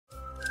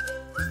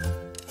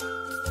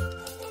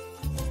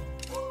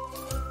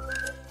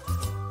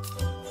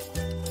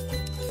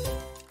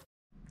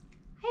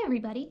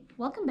everybody.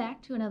 Welcome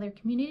back to another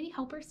Community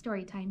Helper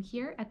Storytime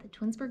here at the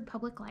Twinsburg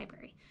Public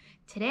Library.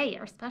 Today,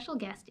 our special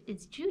guest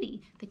is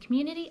Judy, the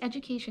Community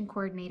Education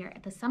Coordinator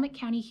at the Summit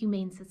County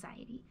Humane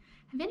Society.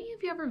 Have any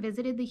of you ever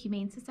visited the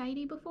Humane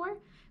Society before?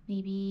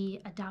 Maybe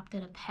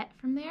adopted a pet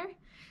from there?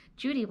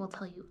 Judy will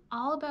tell you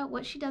all about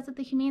what she does at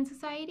the Humane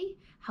Society,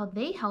 how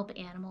they help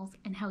animals,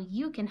 and how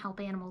you can help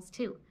animals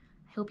too.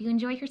 I hope you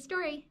enjoy her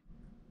story.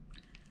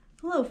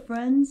 Hello,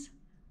 friends.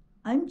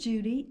 I'm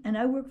Judy, and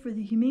I work for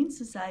the Humane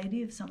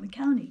Society of Summit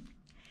County.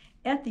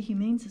 At the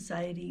Humane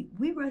Society,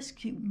 we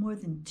rescue more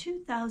than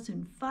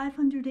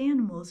 2,500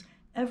 animals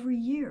every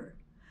year.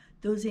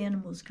 Those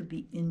animals could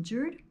be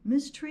injured,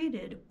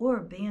 mistreated, or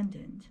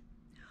abandoned.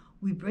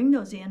 We bring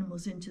those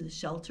animals into the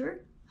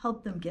shelter,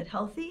 help them get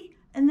healthy,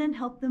 and then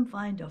help them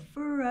find a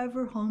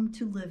forever home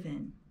to live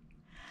in.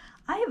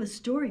 I have a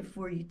story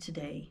for you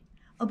today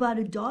about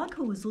a dog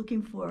who was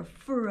looking for a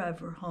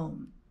forever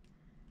home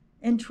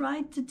and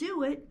tried to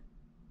do it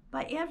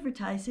by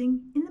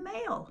advertising in the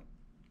mail.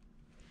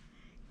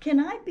 Can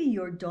I Be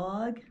Your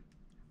Dog?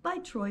 By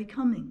Troy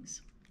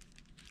Cummings.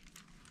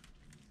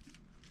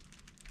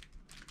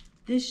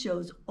 This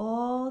shows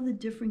all the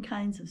different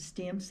kinds of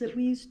stamps that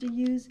we used to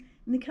use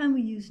and the kind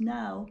we use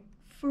now,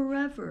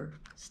 forever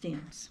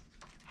stamps.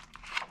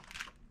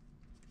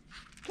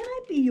 Can I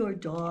be your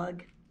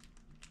dog?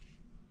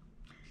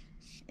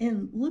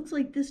 And looks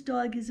like this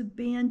dog is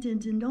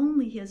abandoned and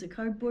only has a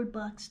cardboard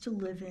box to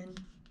live in.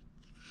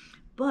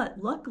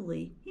 But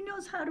luckily, he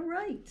knows how to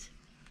write.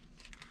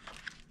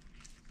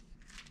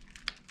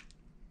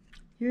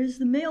 Here's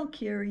the mail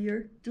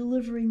carrier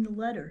delivering the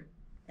letter.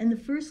 And the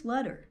first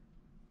letter.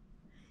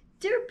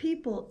 Dear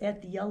people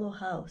at the Yellow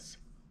House,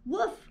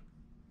 woof,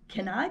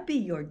 can I be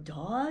your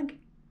dog?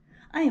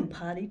 I am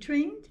potty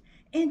trained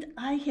and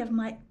I have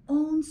my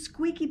own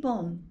squeaky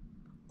bone.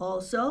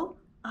 Also,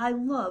 I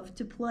love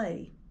to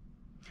play.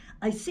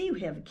 I see you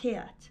have a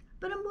cat,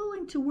 but I'm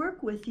willing to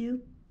work with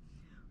you.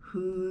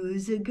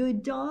 Who's a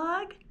good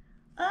dog?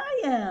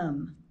 I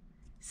am.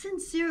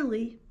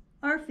 Sincerely,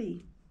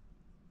 Arfie.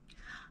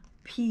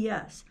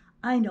 P.S.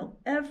 I know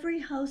every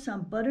house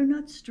on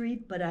Butternut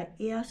Street, but I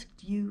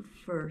asked you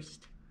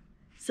first.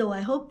 So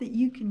I hope that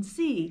you can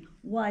see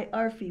why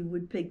Arfie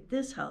would pick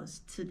this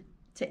house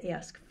to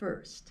ask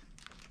first.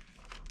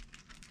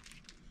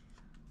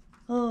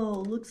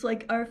 Oh, looks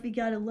like Arfie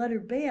got a letter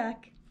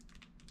back.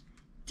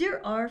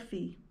 Dear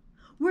Arfie,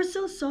 we're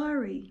so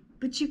sorry,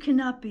 but you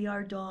cannot be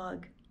our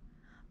dog.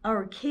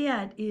 Our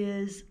cat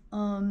is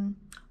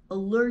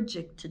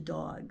allergic to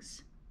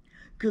dogs.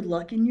 Good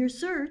luck in your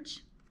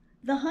search.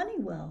 The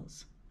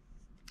Honeywells.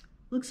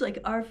 Looks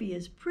like Arfie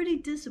is pretty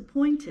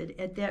disappointed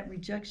at that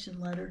rejection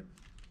letter.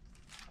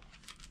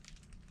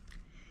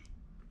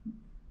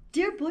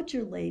 Dear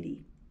Butcher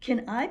Lady,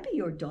 can I be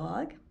your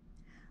dog?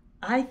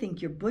 I think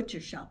your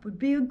butcher shop would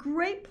be a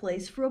great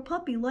place for a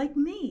puppy like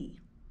me.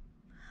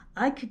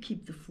 I could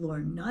keep the floor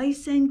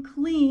nice and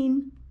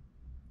clean.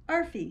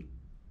 Arfie.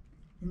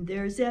 And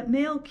there's that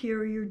mail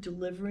carrier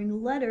delivering a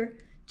letter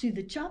to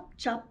the Chop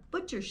Chop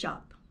Butcher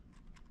Shop.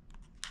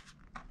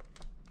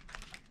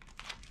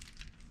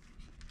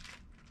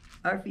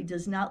 Arfie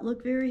does not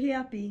look very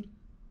happy.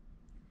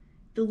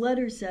 The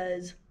letter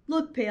says,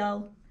 Look,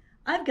 pal,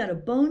 I've got a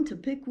bone to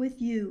pick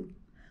with you.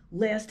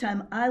 Last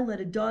time I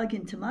let a dog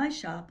into my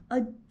shop,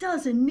 a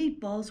dozen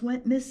meatballs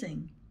went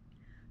missing.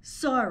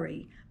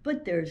 Sorry,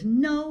 but there's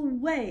no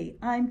way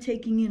I'm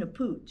taking in a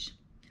pooch.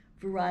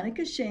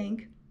 Veronica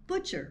Shank,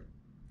 Butcher.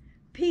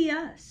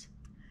 P.S.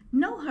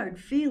 No hard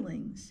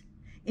feelings.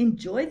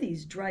 Enjoy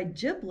these dried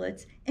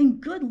giblets and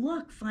good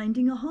luck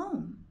finding a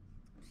home.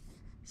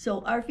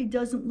 So Arfie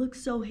doesn't look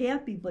so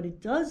happy, but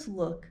it does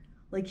look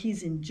like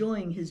he's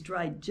enjoying his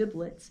dried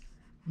giblets.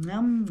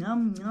 Nom,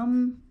 nom,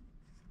 nom.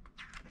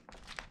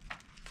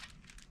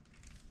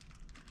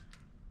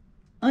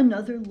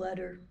 Another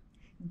letter.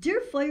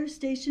 Dear Fire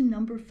Station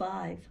Number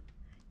 5,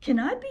 can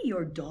I be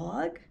your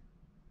dog?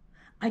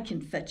 I can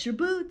fetch your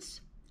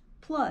boots.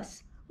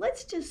 Plus,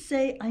 let's just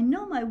say I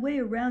know my way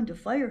around a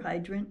fire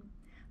hydrant.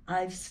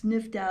 I've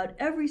sniffed out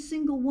every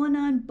single one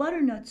on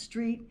Butternut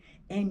Street,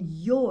 and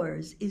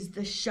yours is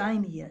the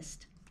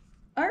shiniest.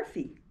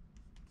 Arfie.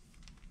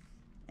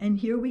 And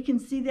here we can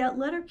see that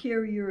letter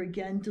carrier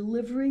again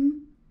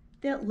delivering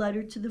that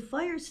letter to the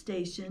fire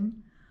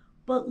station.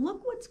 But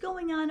look what's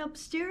going on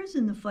upstairs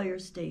in the fire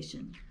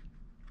station.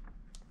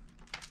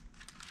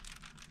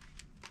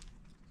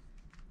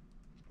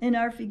 And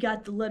Arfie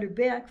got the letter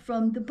back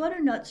from the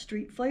Butternut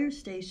Street Fire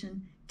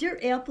Station. Dear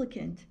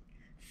applicant,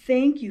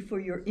 thank you for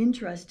your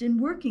interest in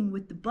working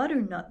with the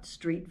Butternut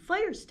Street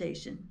Fire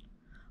Station.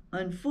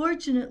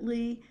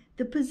 Unfortunately,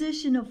 the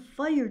position of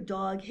fire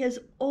dog has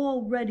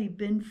already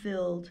been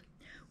filled.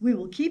 We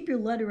will keep your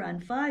letter on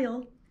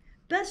file.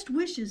 Best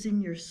wishes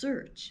in your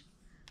search.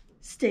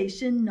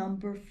 Station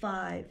number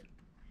 5.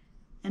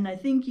 And I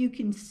think you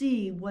can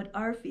see what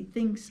Arfie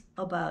thinks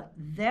about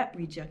that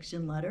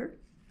rejection letter.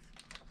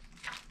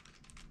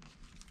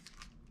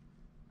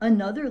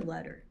 Another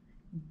letter.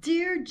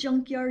 Dear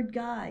Junkyard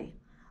Guy,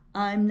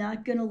 I'm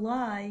not gonna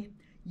lie,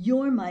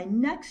 You're my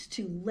next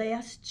to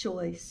last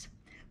choice.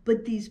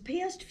 But these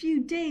past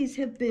few days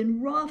have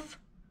been rough.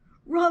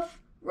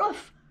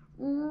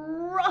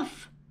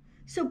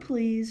 So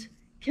please,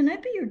 can I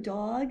be your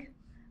dog?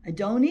 I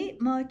don't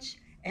eat much,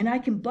 and I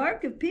can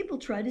bark if people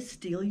try to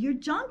steal your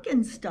junk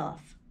and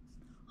stuff.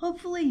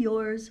 Hopefully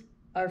yours,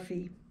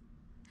 Arfie.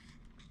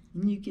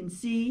 And you can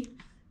see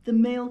the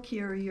mail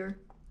carrier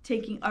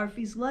taking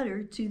Arfie's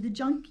letter to the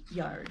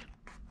junkyard.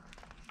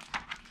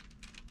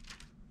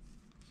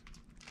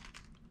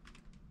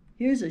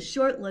 Here's a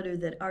short letter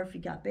that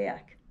Arfie got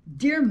back.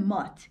 Dear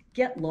Mutt,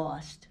 get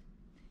lost.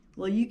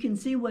 Well, you can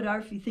see what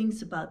Arfie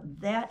thinks about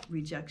that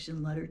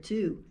rejection letter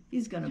too.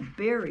 He's going to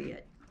bury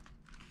it.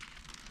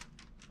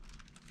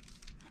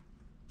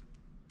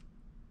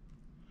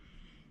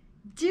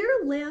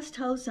 Dear last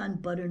house on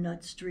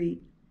Butternut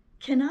Street,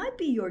 can I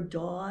be your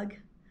dog?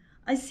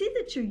 I see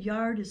that your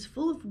yard is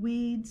full of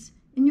weeds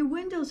and your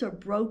windows are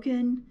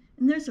broken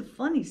and there's a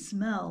funny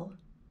smell.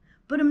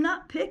 But I'm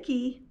not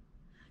picky,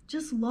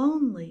 just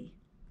lonely.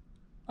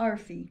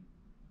 Arfie.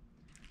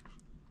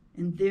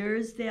 And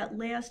there's that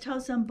last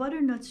house on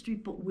Butternut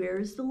Street, but where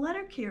is the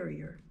letter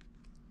carrier?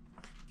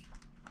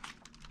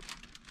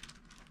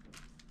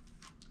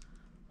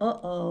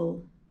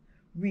 Uh-oh.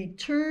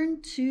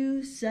 Return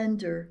to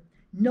sender.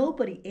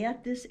 Nobody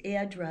at this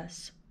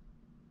address.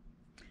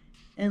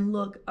 And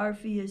look,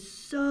 Arfie is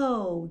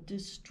so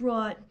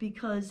distraught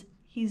because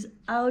he's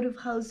out of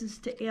houses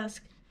to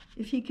ask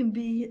if he can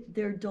be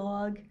their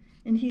dog,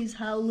 and he's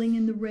howling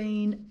in the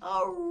rain.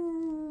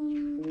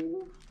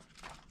 Oh.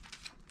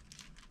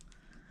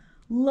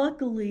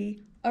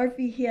 Luckily,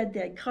 Arfie had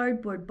that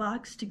cardboard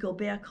box to go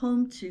back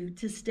home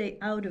to stay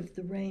out of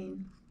the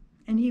rain.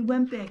 And he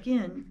went back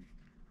in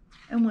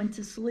and went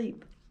to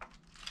sleep.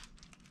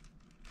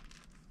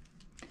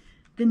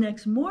 The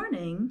next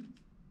morning,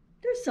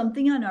 there's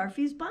something on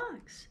Arfie's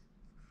box.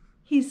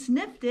 He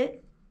sniffed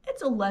it.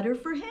 It's a letter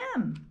for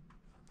him.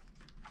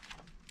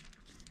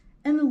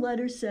 And the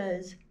letter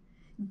says,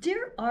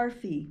 Dear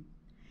Arfie,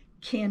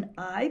 can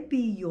I be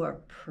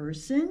your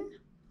person?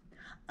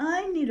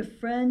 I need a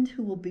friend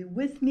who will be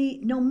with me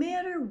no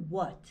matter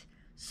what,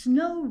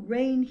 snow,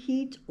 rain,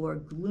 heat, or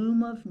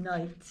gloom of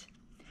night.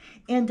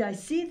 And I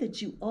see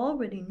that you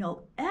already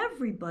know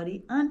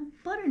everybody on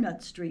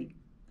Butternut Street.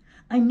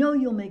 I know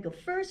you'll make a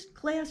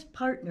first-class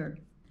partner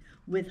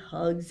with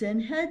hugs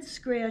and head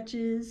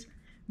scratches.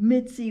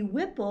 Mitzi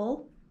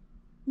Whipple,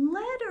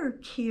 letter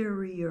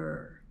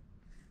carrier.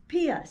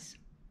 P.S.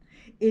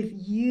 If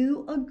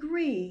you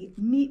agree,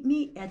 meet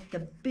me at the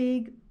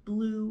big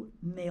blue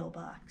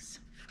mailbox.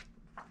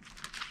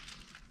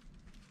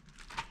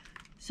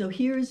 So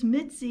here's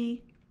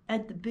Mitzi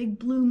at the big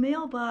blue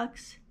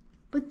mailbox,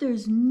 but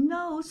there's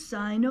no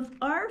sign of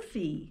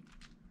Arfie.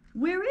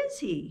 Where is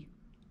he?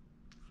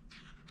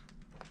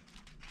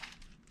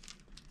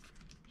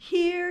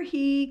 Here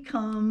he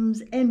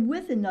comes, and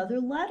with another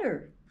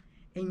letter.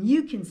 And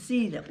you can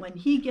see that when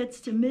he gets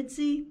to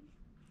Mitzi,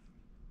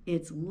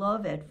 it's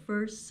love at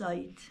first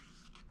sight.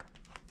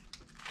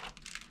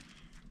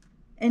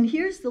 And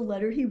here's the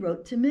letter he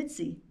wrote to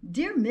Mitzi.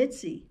 Dear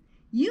Mitzi,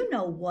 you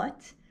know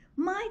what?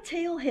 My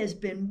tail has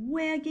been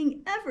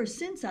wagging ever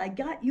since I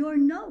got your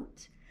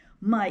note.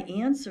 My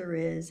answer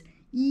is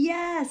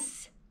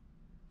yes.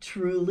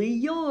 Truly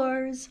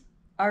yours,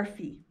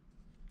 Arfie.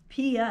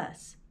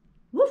 P.S.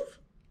 Woof.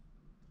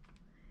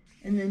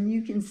 And then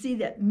you can see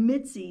that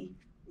Mitzi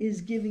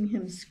is giving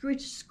him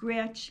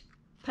scratch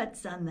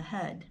pets on the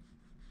head.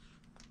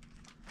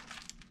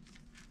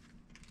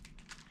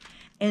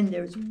 And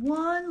there's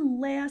one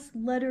last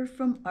letter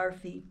from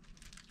Arfie.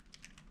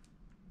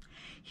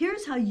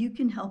 Here's how you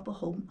can help a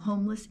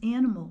homeless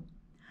animal.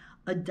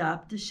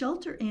 Adopt a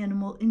shelter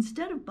animal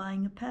instead of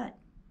buying a pet.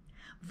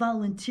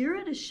 Volunteer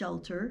at a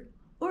shelter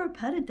or a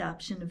pet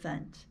adoption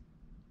event.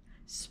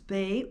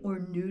 Spay or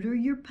neuter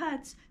your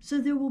pets so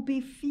there will be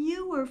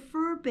fewer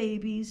fur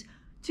babies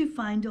to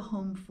find a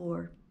home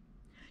for.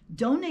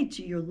 Donate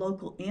to your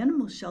local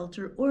animal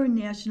shelter or a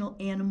national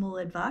animal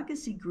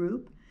advocacy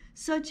group,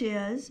 such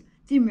as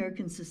the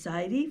American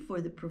Society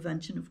for the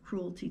Prevention of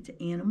Cruelty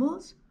to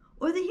Animals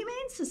or the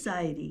Humane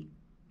Society.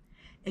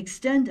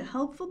 Extend a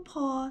helpful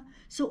paw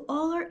so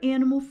all our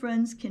animal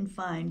friends can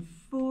find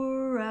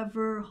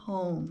forever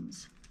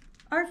homes.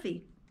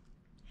 Arfie.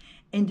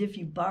 And if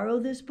you borrow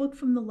this book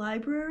from the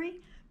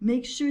library,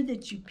 make sure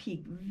that you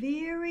peek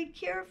very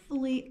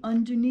carefully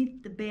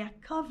underneath the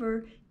back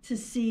cover to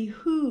see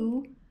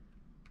who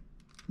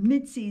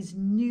Mitzi's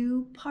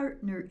new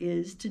partner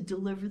is to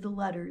deliver the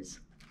letters.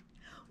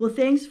 Well,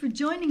 thanks for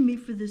joining me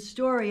for this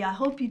story. I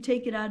hope you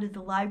take it out of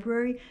the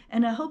library,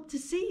 and I hope to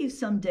see you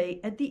someday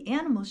at the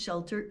animal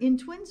shelter in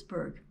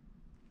Twinsburg.